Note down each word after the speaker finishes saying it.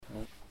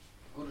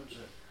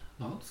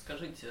А вот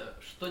скажите,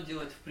 что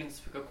делать, в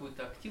принципе,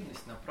 какую-то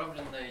активность,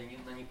 направленную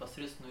на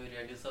непосредственную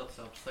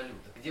реализацию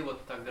абсолюта? Где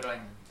вот та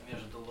грань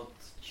между вот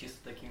чисто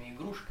такими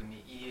игрушками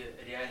и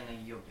реальной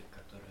йогой,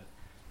 которая...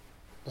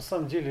 На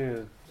самом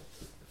деле,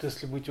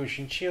 если быть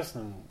очень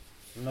честным,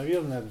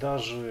 наверное,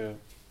 даже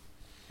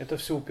это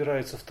все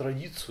упирается в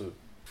традицию.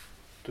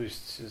 То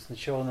есть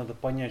сначала надо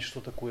понять,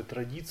 что такое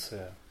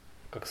традиция,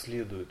 как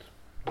следует,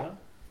 да,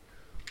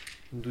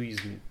 в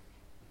индуизме.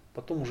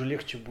 Потом уже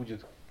легче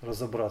будет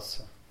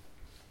разобраться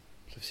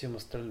со всем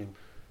остальным.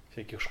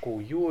 Всяких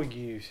школ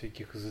йоги,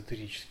 всяких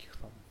эзотерических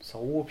там,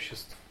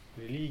 сообществ,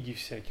 религий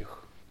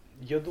всяких.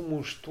 Я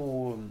думаю,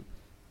 что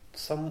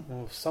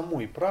в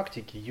самой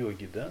практике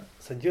йоги, да,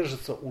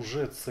 содержится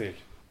уже цель.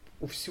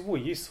 У всего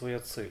есть своя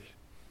цель.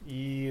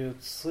 И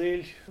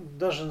цель,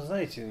 даже,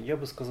 знаете, я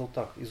бы сказал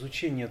так,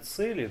 изучение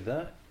цели,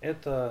 да,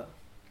 это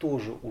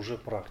тоже уже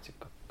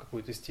практика в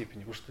какой-то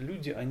степени. Потому что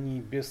люди,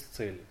 они без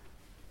цели.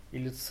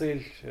 Или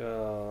цель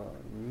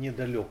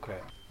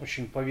недалекая,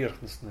 очень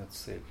поверхностная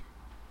цель.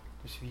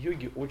 То есть в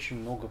йоге очень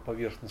много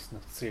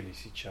поверхностных целей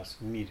сейчас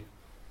в мире.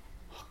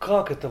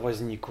 Как это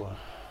возникло?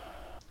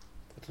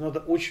 Это надо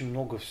очень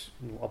много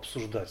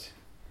обсуждать,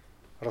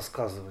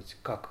 рассказывать,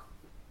 как.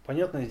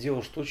 Понятное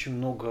дело, что очень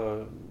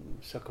много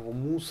всякого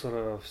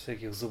мусора,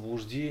 всяких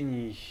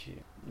заблуждений.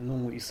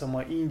 Ну и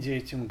сама Индия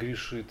этим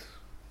грешит.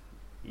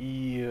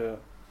 И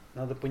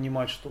надо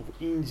понимать, что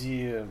в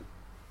Индии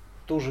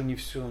тоже не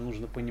все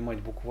нужно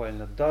понимать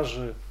буквально.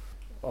 Даже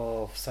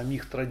в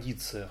самих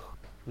традициях,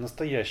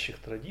 настоящих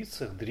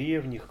традициях,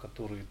 древних,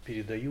 которые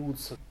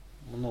передаются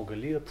много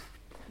лет.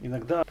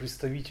 Иногда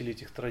представители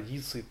этих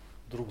традиций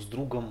друг с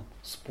другом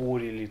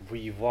спорили,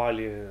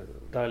 воевали,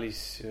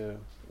 пытались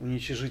в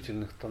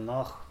уничижительных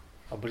тонах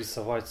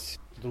обрисовать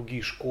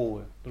другие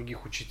школы,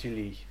 других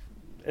учителей.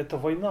 Эта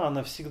война,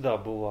 она всегда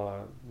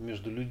была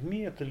между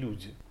людьми, это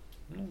люди.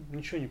 Ну,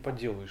 ничего не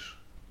поделаешь.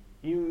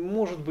 И,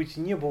 может быть,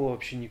 не было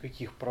вообще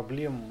никаких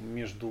проблем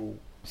между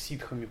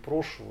ситхами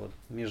прошлого,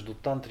 между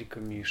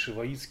тантриками,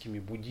 шиваитскими,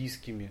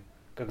 буддийскими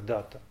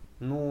когда-то.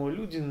 Но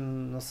люди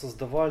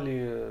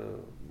насоздавали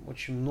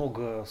очень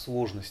много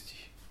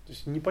сложностей. То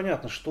есть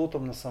непонятно, что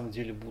там на самом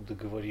деле Будда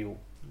говорил.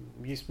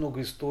 Есть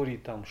много историй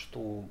там,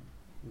 что,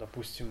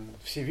 допустим,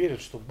 все верят,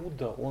 что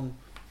Будда, он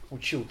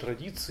учил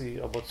традиции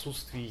об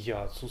отсутствии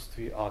я,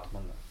 отсутствии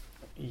атмана.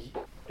 И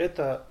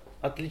это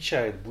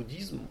отличает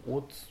буддизм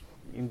от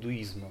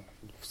индуизма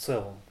в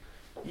целом.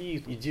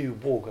 И идею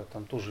Бога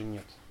там тоже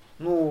нет.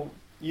 Но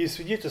есть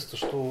свидетельство,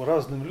 что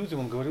разным людям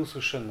он говорил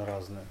совершенно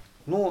разное.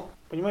 Но,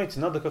 понимаете,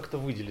 надо как-то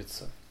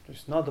выделиться. То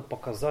есть надо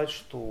показать,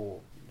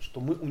 что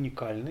мы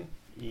уникальны.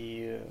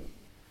 И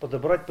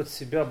подобрать под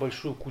себя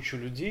большую кучу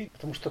людей.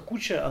 Потому что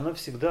куча, она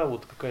всегда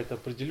вот какая-то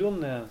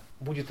определенная,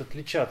 будет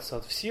отличаться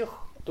от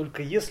всех,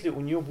 только если у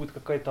нее будет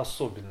какая-то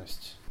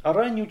особенность. А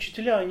ранние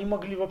учителя, они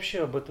могли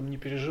вообще об этом не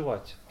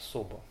переживать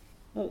особо.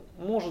 Ну,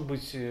 может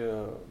быть,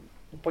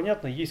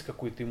 понятно, есть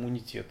какой-то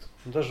иммунитет.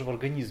 Даже в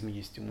организме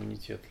есть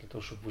иммунитет для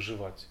того, чтобы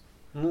выживать.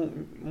 Ну,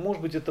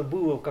 может быть, это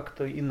было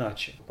как-то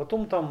иначе.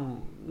 Потом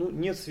там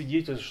нет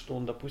свидетельств, что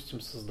он, допустим,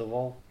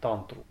 создавал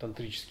тантру,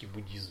 тантрический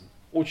буддизм.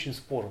 Очень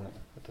спорно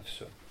это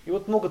все. И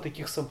вот много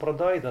таких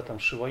сампрадай, да, там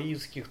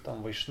шиваитских,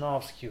 там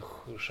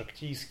вайшнавских,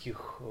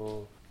 шактийских.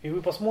 И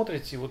вы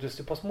посмотрите, вот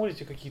если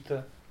посмотрите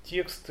какие-то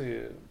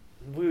тексты,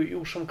 вы и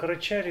у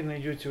Шанкарачари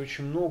найдете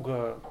очень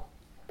много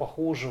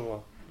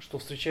похожего, что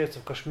встречается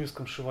в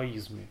кашмирском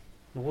шиваизме.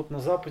 Ну вот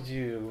на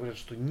Западе говорят,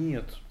 что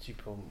нет,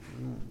 типа,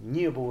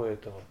 не было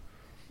этого.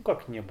 Ну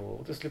как не было?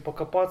 Вот если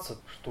покопаться,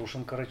 что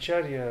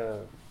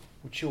Шанкарачарья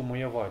учил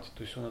маявать,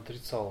 то есть он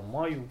отрицал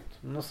майю.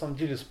 На самом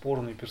деле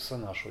спорный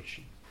персонаж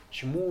очень.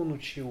 Чему он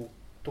учил,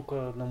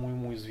 только одному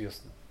ему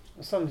известно.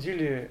 На самом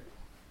деле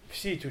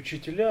все эти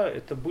учителя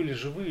это были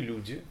живые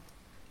люди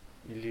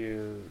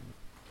или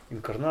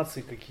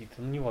инкарнации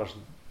какие-то, ну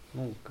неважно.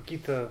 Ну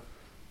какие-то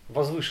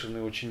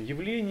возвышенные очень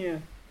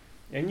явления.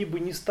 И они бы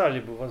не стали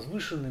бы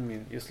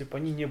возвышенными, если бы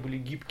они не были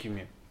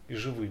гибкими и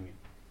живыми.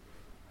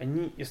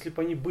 Если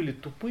бы они были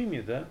тупыми,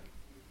 да,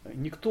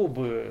 никто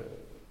бы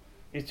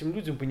этим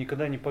людям бы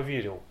никогда не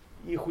поверил.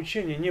 Их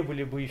учения не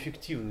были бы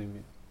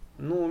эффективными.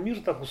 Но мир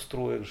так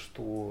устроен,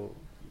 что,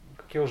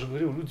 как я уже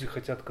говорил, люди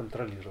хотят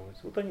контролировать.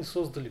 Вот они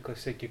создали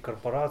всякие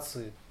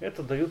корпорации.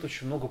 Это дает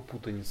очень много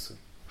путаницы.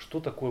 Что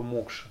такое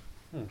мокша?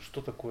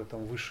 Что такое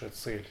там высшая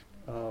цель?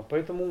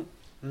 Поэтому,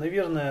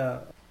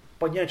 наверное,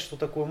 понять, что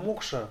такое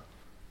мокша,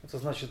 это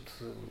значит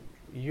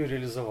ее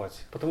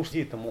реализовать. Потому что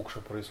где эта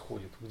мокша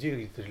происходит?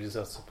 Где эта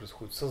реализация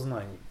происходит? В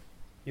сознании.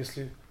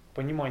 Если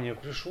понимание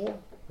пришло,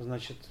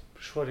 значит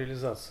пришла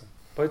реализация.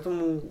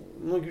 Поэтому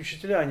многие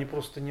учителя, они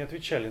просто не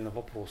отвечали на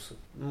вопросы.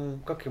 Ну,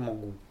 как я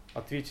могу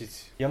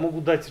ответить? Я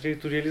могу дать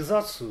эту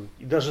реализацию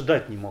и даже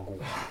дать не могу.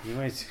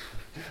 Понимаете?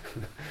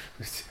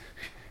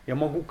 Я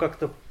могу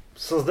как-то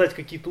создать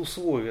какие-то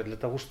условия для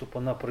того, чтобы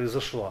она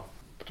произошла.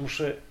 Потому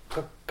что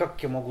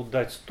как я могу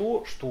дать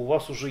то, что у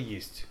вас уже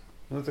есть?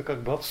 Ну, это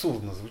как бы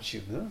абсурдно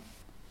звучит, да?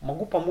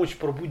 Могу помочь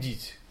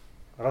пробудить,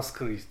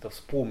 раскрыть,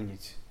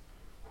 вспомнить.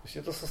 То есть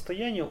это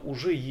состояние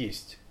уже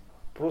есть.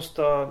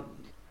 Просто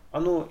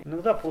оно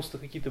иногда просто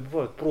какие-то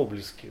бывают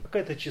проблески,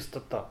 какая-то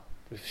чистота.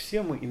 То есть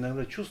все мы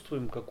иногда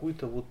чувствуем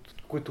какое-то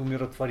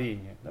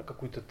умиротворение, да,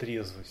 какую-то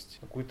трезвость,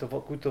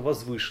 какую-то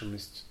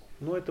возвышенность.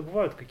 Но это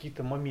бывают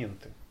какие-то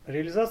моменты.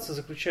 Реализация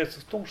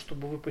заключается в том,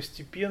 чтобы вы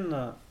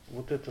постепенно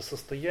вот это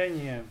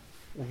состояние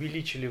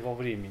увеличили во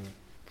времени,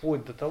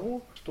 вплоть до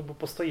того, чтобы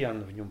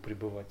постоянно в нем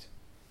пребывать.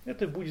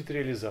 Это будет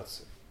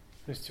реализация.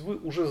 То есть вы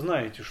уже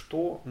знаете,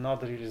 что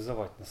надо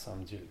реализовать на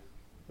самом деле.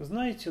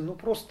 Знаете,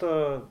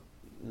 просто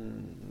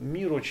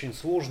мир очень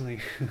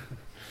сложный,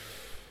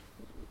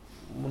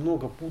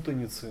 много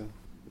путаницы.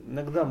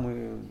 Иногда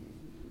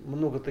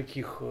много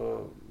таких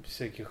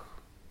всяких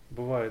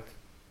бывает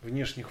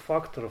внешних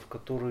факторов,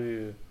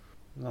 которые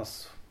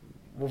нас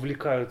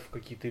вовлекают в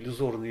какие-то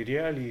иллюзорные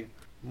реалии.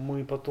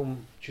 Мы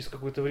потом через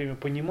какое-то время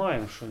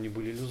понимаем, что они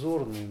были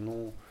иллюзорные,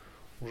 но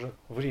уже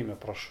время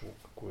прошло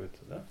какое-то,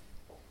 да?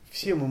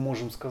 Все мы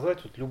можем сказать,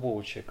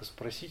 любого человека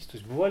спросить, то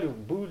есть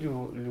были ли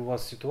у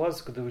вас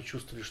ситуации, когда вы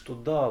чувствовали, что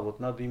да,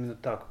 надо именно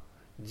так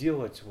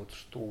делать,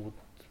 что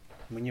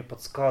мне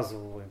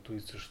подсказывала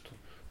интуиция, что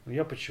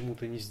я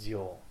почему-то не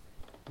сделал.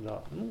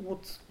 Да,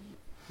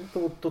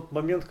 это тот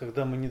момент,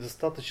 когда мы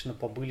недостаточно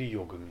побыли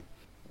йогами.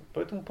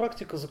 Поэтому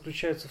практика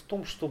заключается в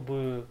том,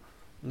 чтобы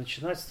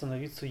начинать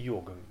становиться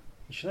йогами,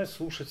 начинать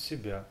слушать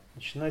себя,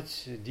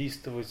 начинать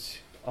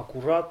действовать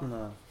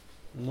аккуратно,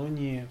 но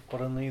не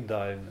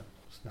параноидально.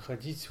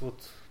 Находить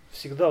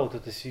всегда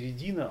эта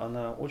середина,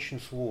 она очень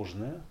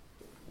сложная.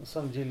 На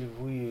самом деле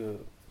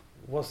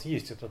у вас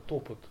есть этот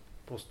опыт,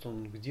 просто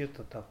он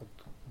где-то так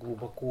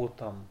глубоко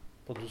там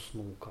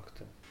подуснул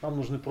как-то. Нам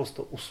нужны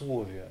просто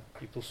условия,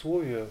 какие-то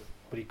условия,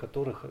 при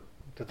которых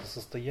это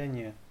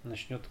состояние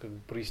начнет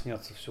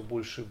проясняться все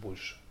больше и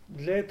больше.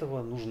 Для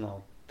этого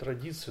нужна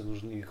традиция,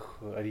 нужны их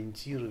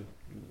ориентиры,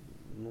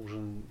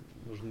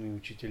 нужны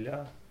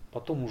учителя,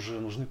 потом уже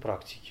нужны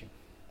практики.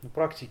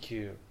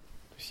 Практики,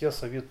 то есть я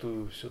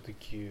советую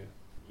все-таки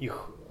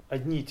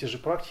одни и те же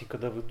практики,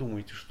 когда вы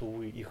думаете, что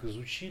вы их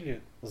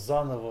изучили,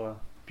 заново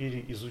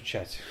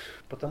переизучать.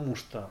 Потому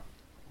что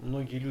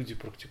многие люди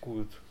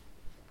практикуют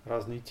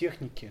разные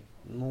техники,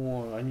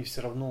 но они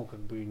все равно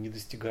не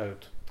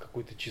достигают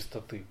какой-то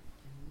чистоты.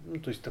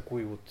 То есть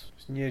такой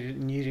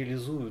не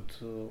реализуют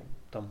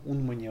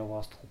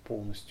унмани-авастху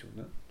полностью,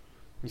 да?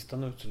 Не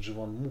становятся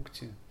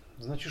дживан-мукти.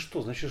 Значит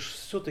что? Значит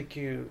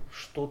все-таки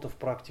что-то в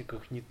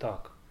практиках не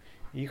так.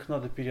 И их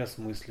надо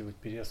переосмысливать.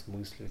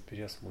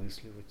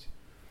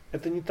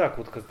 Это не так,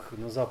 как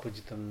на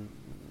Западе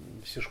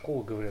все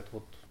школы говорят,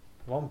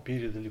 вам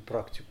передали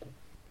практику.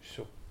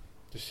 Все.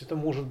 То есть это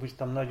может быть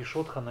нади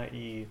шодхана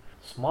и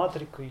с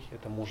матрикой,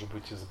 это может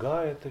быть и с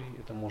гаятри,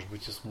 это может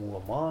быть и с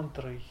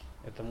мула-мантрой,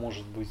 это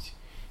может быть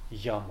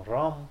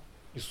ям-рам,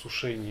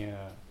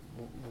 иссушение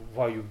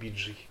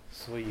ваю-биджи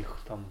своих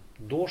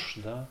дож,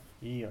 да,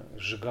 и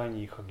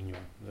сжигание их огнем.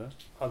 Да.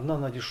 Одна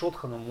нади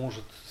шодхана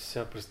может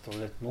себя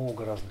представлять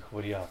много разных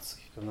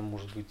вариаций. Она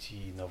может быть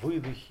и на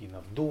выдохе, и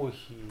на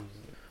вдохе,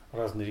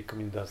 разные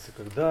рекомендации,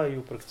 когда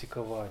ее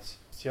практиковать.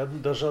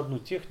 Даже одну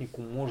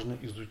технику можно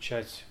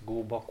изучать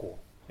глубоко.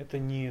 Это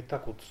не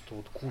так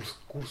что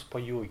курс по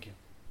йоге,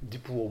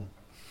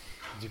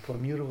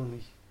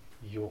 дипломированный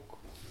йог.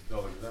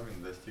 Сдал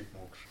экзамен, достиг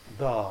мокши.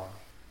 Да,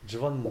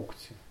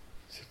 дживан-мукти,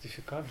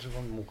 сертификат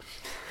дживан-мукти,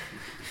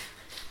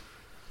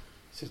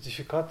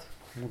 сертификат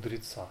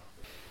мудреца,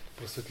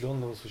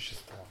 просветленного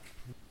существа.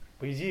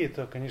 По идее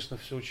это, конечно,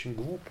 все очень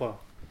глупо.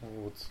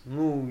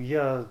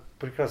 Я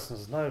прекрасно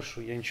знаю,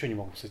 что я ничего не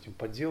могу с этим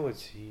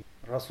поделать. И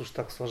раз уж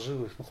так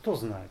сложилось, кто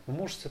знает,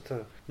 может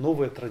это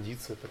новая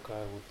традиция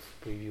такая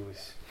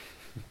появилась.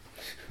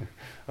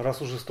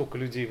 Раз уже столько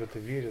людей в это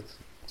верят,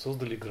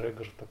 создали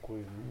эгрегор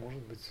такой,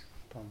 может быть,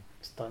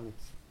 станет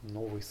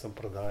новый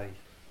сампрадай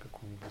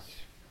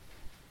какой-нибудь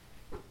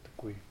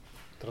такой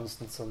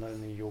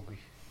транснациональной йогой.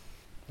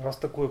 Раз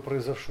такое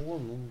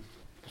произошло,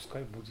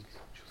 пускай будет,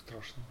 ничего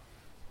страшного.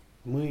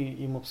 Мы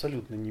им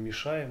абсолютно не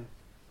мешаем.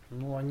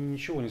 Но они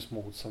ничего не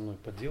смогут со мной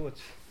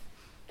поделать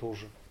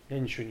тоже. Я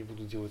ничего не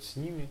буду делать с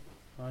ними,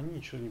 а они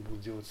ничего не будут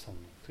делать со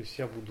мной. То есть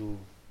я буду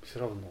все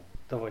равно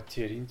давать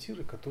те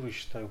ориентиры, которые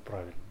считаю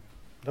правильными.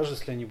 Даже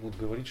если они будут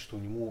говорить, что у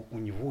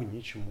него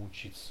нечему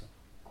учиться.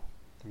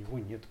 У него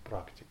нет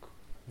практик,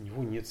 у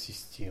него нет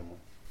системы.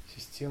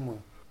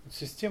 Система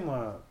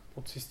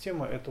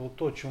это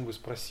то, о чем вы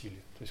спросили.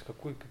 То есть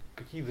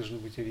какие должны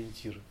быть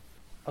ориентиры.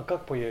 А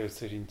как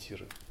появятся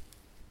ориентиры?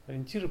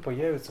 Ориентиры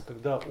появятся,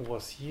 когда у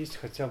вас есть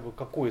хотя бы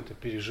какое-то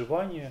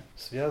переживание,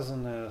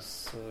 связанное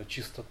с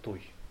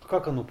чистотой.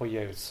 Как оно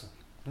появится?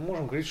 Мы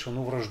можем говорить, что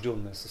оно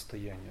врожденное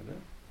состояние, да?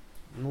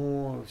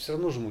 Но все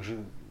равно же мы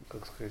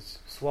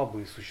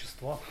слабые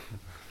существа.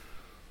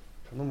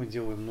 Но мы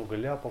делаем много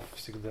ляпов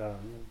всегда,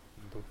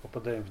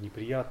 попадаем в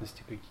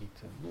неприятности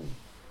какие-то.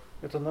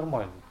 Это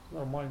нормальное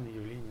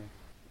явление.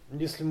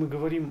 Если мы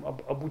говорим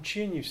об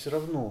обучении, все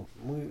равно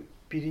мы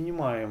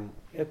перенимаем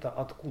это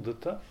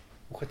откуда-то,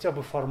 хотя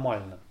бы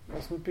формально.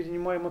 Если мы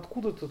перенимаем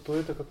откуда-то, то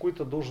это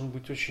какой-то должен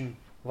быть очень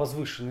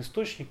возвышенный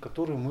источник,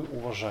 который мы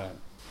уважаем.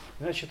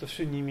 Иначе это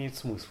все не имеет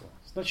смысла.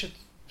 Значит,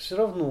 все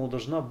равно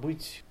должна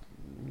быть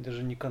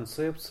даже не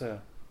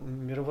концепция,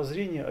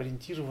 мировоззрение,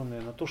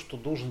 ориентированное на то, что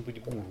должен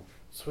быть гуру.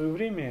 В свое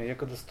время, я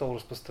когда стал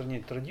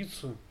распространять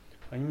традицию,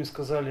 они мне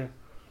сказали: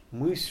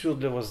 мы все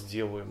для вас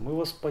делаем, мы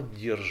вас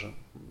поддержим.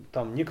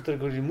 Там некоторые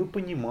говорили: мы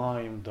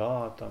понимаем,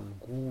 да, там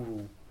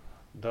гуру,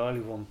 дали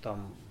вам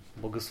там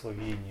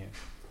благословение.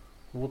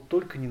 Вот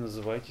только не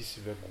называйте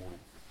себя гуру.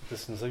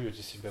 Если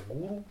назовете себя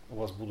гуру, у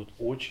вас будут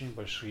очень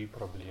большие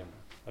проблемы.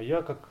 А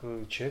я, как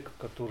человек,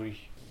 который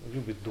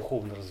любит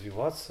духовно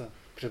развиваться,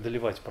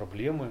 преодолевать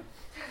проблемы,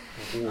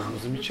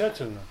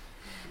 замечательно,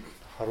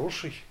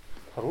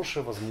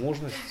 хорошая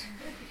возможность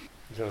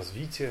для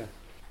развития.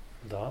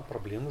 Да,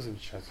 проблемы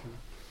замечательно.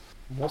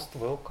 Most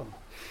welcome.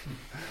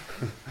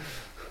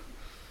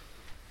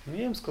 Но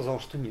я им сказал,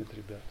 что нет,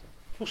 ребята.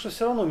 Потому что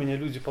все равно меня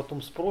люди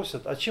потом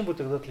спросят: а чем вы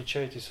тогда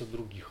отличаетесь от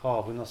других?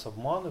 А, вы нас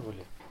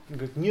обманывали? Он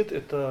говорит: нет,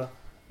 это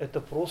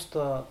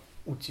просто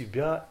у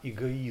тебя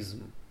эгоизм.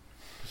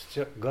 То есть у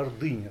тебя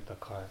гордыня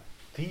такая.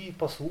 Ты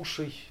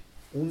послушай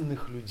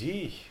умных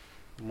людей.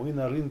 Мы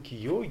на рынке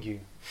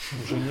йоги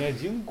уже не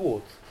 1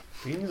 год.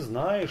 Ты не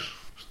знаешь,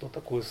 что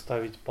такое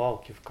ставить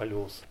палки в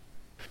колеса.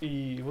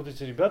 И вот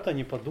эти ребята,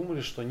 они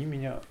подумали, что они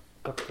меня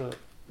как-то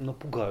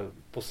напугают.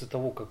 После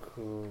того, как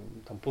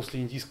там,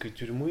 после индийской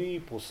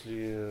тюрьмы,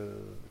 после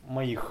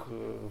моих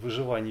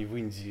выживаний в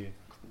Индии.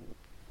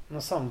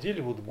 На самом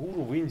деле, вот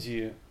гуру в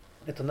Индии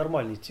 — это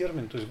нормальный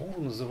термин. То есть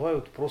гуру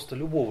называют просто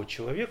любого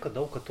человека,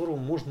 да, у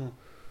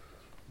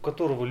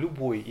которого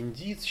любой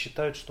индиец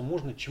считает, что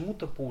можно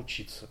чему-то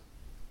поучиться.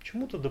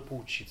 Чему-то да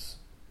поучиться.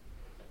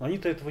 Но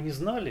они-то этого не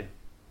знали.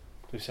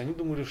 То есть они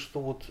думали, что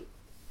вот...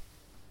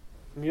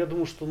 Я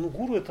думаю, что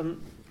гуру это...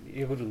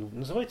 Я говорю: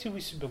 называйте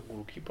вы себя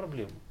гуру, какие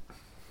проблемы?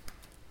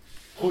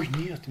 Ой,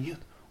 нет,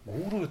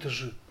 гуру это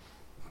же...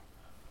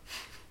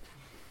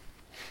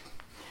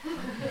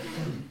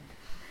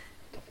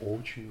 Это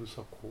очень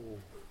высоко.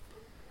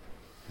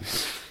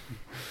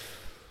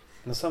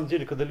 На самом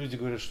деле, когда люди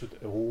говорят, что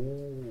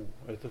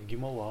это в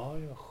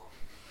Гималаях,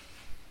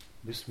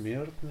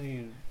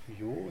 бессмертные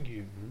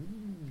йоги,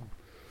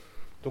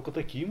 только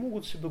такие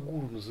могут себя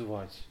гуру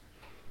называть.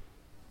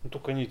 Но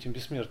только они этим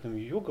бессмертным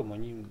йогам,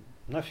 они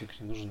нафиг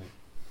не нужны.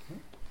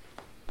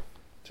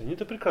 Они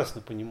это прекрасно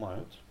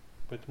понимают,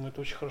 поэтому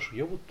это очень хорошо.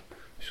 Я вот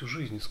всю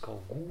жизнь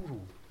искал гуру,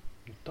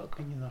 но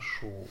так и не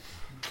нашел.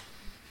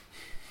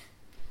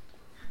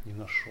 Не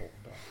нашел,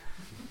 да.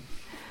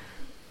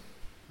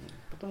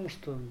 Потому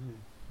что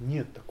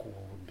нет такого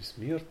вот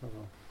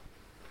бессмертного.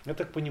 Я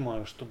так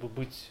понимаю, чтобы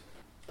быть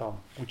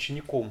там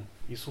учеником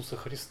Иисуса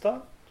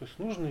Христа, то есть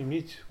нужно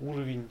иметь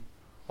уровень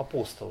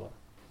апостола.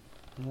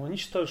 Но они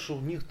считают, что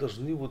у них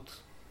должны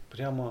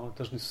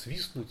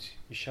свистнуть,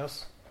 и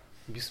сейчас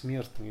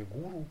бессмертные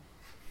гуру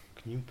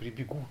к ним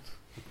прибегут.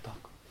 Вот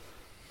так.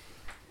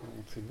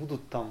 Вот, и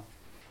будут там...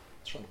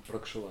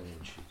 Пракшивание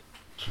учить.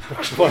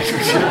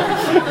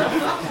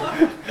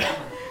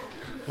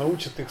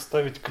 Научат их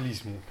ставить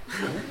клизму.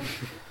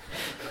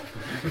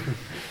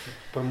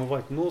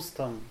 Промывать нос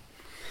там.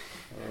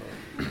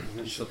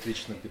 Значит,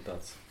 отлично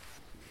питаться.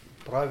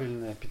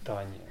 Правильное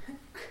питание.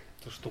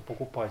 То, что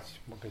покупать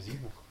в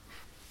магазинах.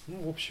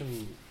 В общем,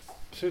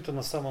 все это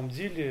на самом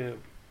деле,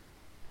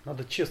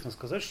 надо честно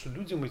сказать, что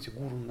людям эти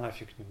гуру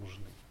нафиг не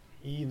нужны.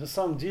 И на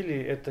самом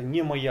деле это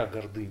не моя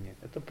гордыня.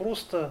 Это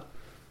просто,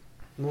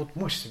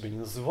 мы же себя не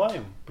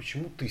называем,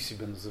 почему ты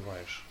себя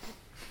называешь?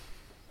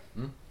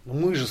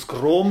 Мы же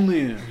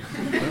скромные.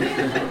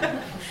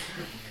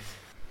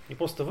 И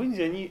просто в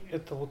Индии они,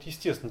 это вот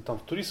естественно, там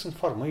в Tourist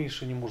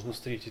Information можно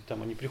встретить,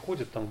 там они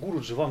приходят, там: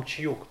 гуруджи, вам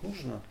чаек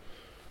нужно?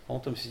 А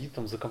он там сидит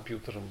там за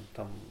компьютером,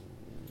 там,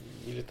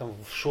 или там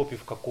в шопе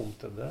в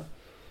каком-то, да,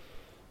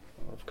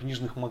 в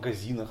книжных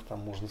магазинах там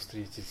можно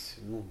встретить,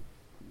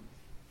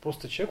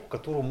 просто человеку,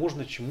 которому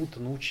можно чему-то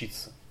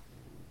научиться.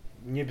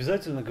 Не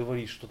обязательно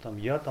говорить, что там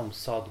я там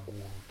садгуру.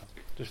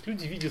 То есть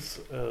люди видят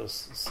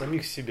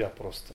самих себя просто.